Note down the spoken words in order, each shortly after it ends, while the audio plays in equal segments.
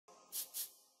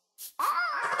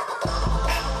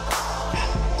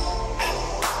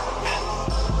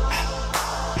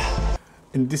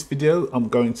In this video, I'm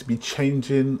going to be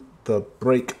changing the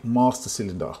brake master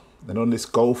cylinder. And on this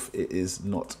Golf, it is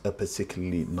not a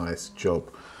particularly nice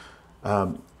job.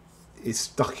 It's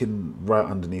stuck in right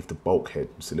underneath the bulkhead.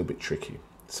 It's a little bit tricky.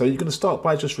 So you're going to start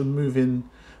by just removing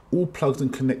all plugs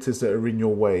and connectors that are in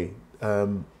your way.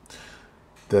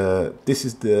 This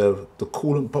is the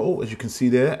coolant bottle, as you can see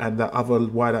there, and that other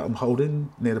wire that I'm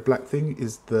holding near the black thing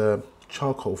is the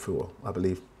charcoal filter, I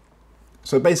believe.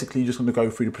 So basically, you're just going to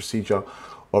go through the procedure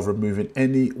of removing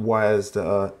any wires that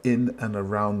are in and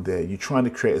around there. You're trying to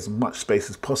create as much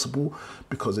space as possible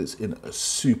because it's in a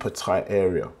super tight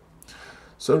area.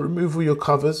 So remove all your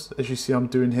covers, as you see I'm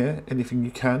doing here, anything you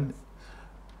can.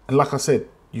 And like I said,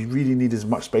 you really need as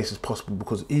much space as possible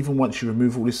because even once you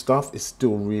remove all this stuff, it's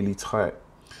still really tight.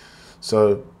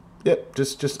 So, yep,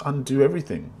 just undo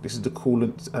everything. This is the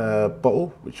coolant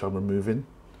bottle, which I'm removing.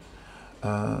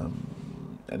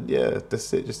 And yeah,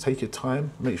 that's it. Just take your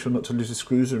time. Make sure not to lose the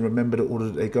screws and remember the order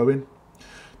that they go in.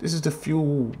 This is the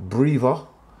fuel breather.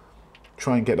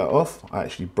 Try and get that off. I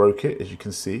actually broke it, as you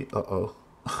can see. Uh-oh.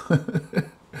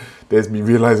 There's me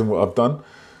realizing what I've done.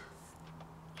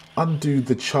 Undo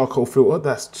the charcoal filter.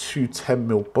 That's two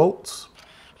 10mm bolts.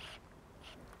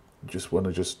 You just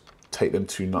want to take them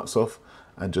two nuts off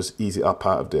and just ease it up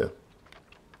out of there.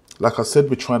 Like I said,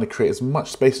 we're trying to create as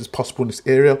much space as possible in this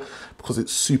area because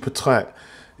it's super tight.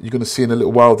 You're going to see in a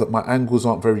little while that my angles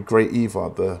aren't very great either.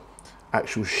 The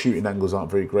actual shooting angles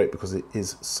aren't very great because it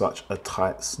is such a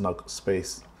tight, snug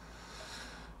space.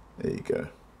 There you go.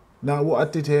 Now what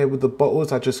I did here with the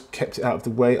bottles, I just kept it out of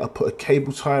the way. I put a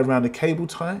cable tie around the cable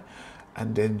tie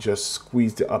and then just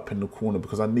squeezed it up in the corner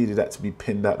because I needed that to be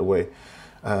pinned out of the way.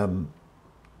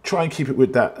 Try and keep it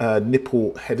with that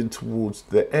nipple heading towards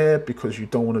the air because you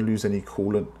don't want to lose any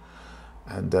coolant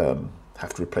and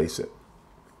have to replace it.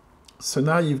 So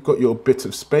now you've got your bit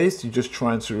of space, you're just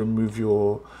trying to remove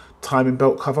your timing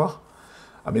belt cover.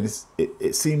 I mean,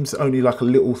 it seems only like a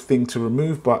little thing to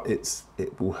remove, but it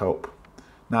will help.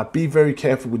 Now be very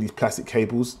careful with these plastic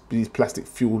cables, these plastic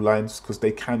fuel lines, because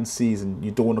they can seize and you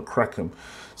don't want to crack them.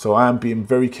 So I am being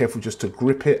very careful just to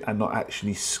grip it and not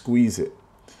actually squeeze it.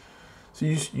 So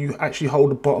you actually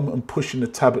hold the bottom and push in the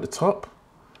tab at the top.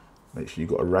 Make sure you've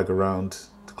got a rag around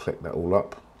to collect that all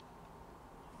up.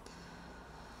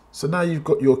 So now you've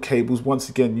got your cables. Once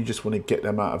again, you just want to get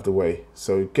them out of the way.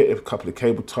 So get a couple of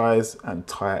cable ties and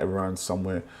tie it around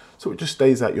somewhere so it just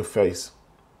stays out your face.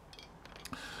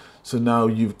 So now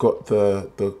you've got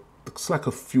it's like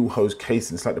a fuel hose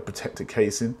casing. It's like the protector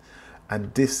casing.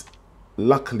 And this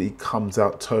luckily comes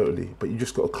out totally. But you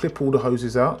just got to clip all the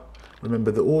hoses out.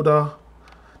 Remember the order.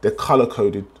 They're color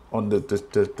coded on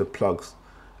the plugs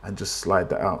and just slide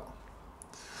that out.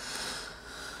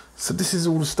 So this is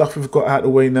all the stuff we've got out of the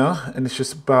way now, and it's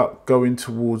just about going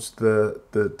towards the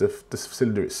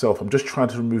cylinder itself. I'm just trying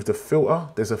to remove the filter.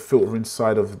 There's a filter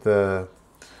inside of the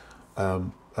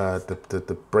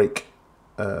brake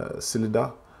cylinder.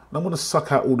 And I'm going to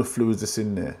suck out all the fluids that's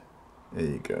in there. There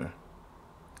you go.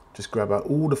 Just grab out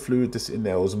all the fluid that's in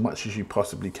there, or as much as you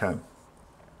possibly can.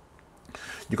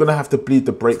 You're going to have to bleed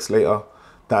the brakes later.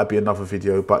 That'd be another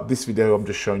video, but this video I'm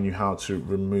just showing you how to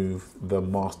remove the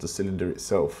master cylinder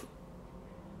itself.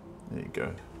 There you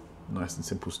go. Nice and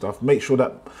simple stuff. Make sure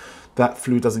that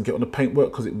fluid doesn't get on the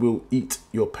paintwork because it will eat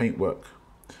your paintwork.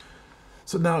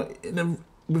 So now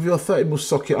with your 30mm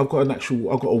socket, I've got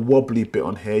a wobbly bit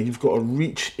on here. You've got to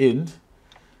reach in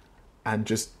and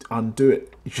just undo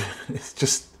it.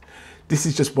 This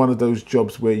is just one of those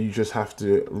jobs where you just have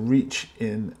to reach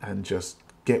in and just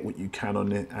get what you can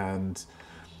on it and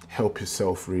help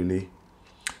yourself, really.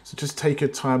 So just take your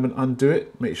time and undo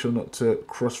it. Make sure not to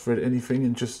cross thread anything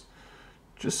and just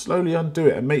slowly undo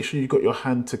it, and make sure you've got your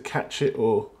hand to catch it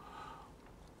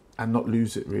and not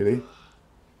lose it, really.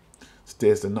 So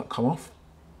there's the nut come off.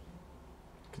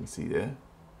 You can see there.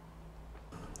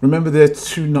 Remember, there are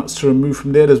two nuts to remove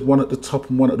from there. There's one at the top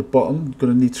and one at the bottom. You're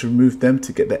going to need to remove them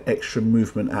to get the extra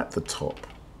movement at the top.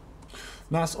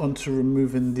 Now it's on to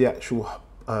removing the actual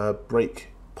brake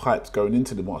pipes going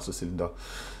into the master cylinder.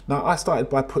 Now I started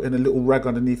by putting a little rag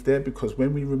underneath there because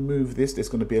when we remove this, there's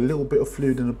going to be a little bit of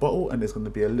fluid in the bottle and there's going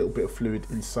to be a little bit of fluid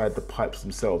inside the pipes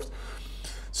themselves.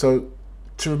 So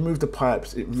to remove the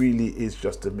pipes, it really is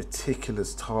just a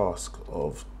meticulous task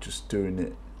of just doing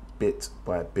it bit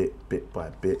by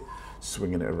bit,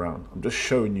 swinging it around. I'm just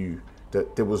showing you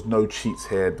that there was no cheats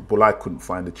here. Well, I couldn't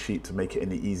find a cheat to make it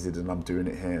any easier than I'm doing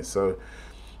it here. So,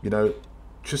 you know,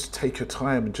 just take your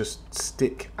time and just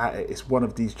stick at it. It's one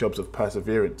of these jobs of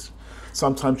perseverance.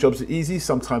 Sometimes jobs are easy,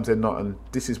 sometimes they're not, and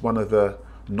this is one of the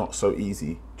not so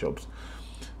easy jobs.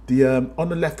 On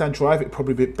the left-hand drive, it'd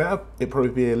probably be better. It'd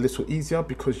probably be a little easier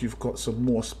because you've got some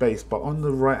more space. But on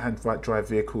the right-hand drive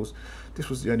vehicles, this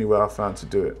was the only way I found to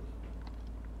do it.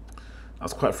 I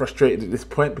was quite frustrated at this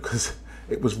point because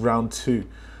it was round 2.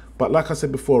 But like I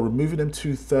said before, removing them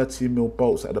two 30mm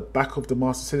bolts at the back of the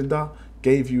master cylinder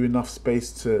gave you enough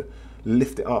space to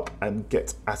lift it up and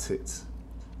get at it.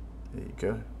 There you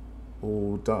go,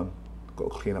 all done.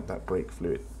 Got to clean up that brake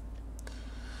fluid.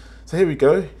 So here we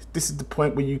go. This is the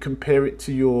point where you compare it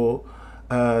to your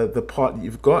the part that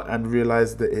you've got and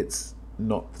realize that it's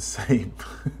not the same.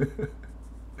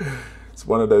 It's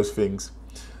one of those things.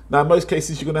 Now in most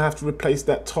cases you're going to have to replace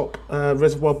that top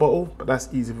reservoir bottle, but that's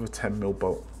easy with a 10mm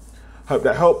bolt. Hope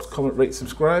that helps. Comment, rate,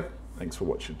 subscribe. Thanks for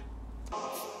watching.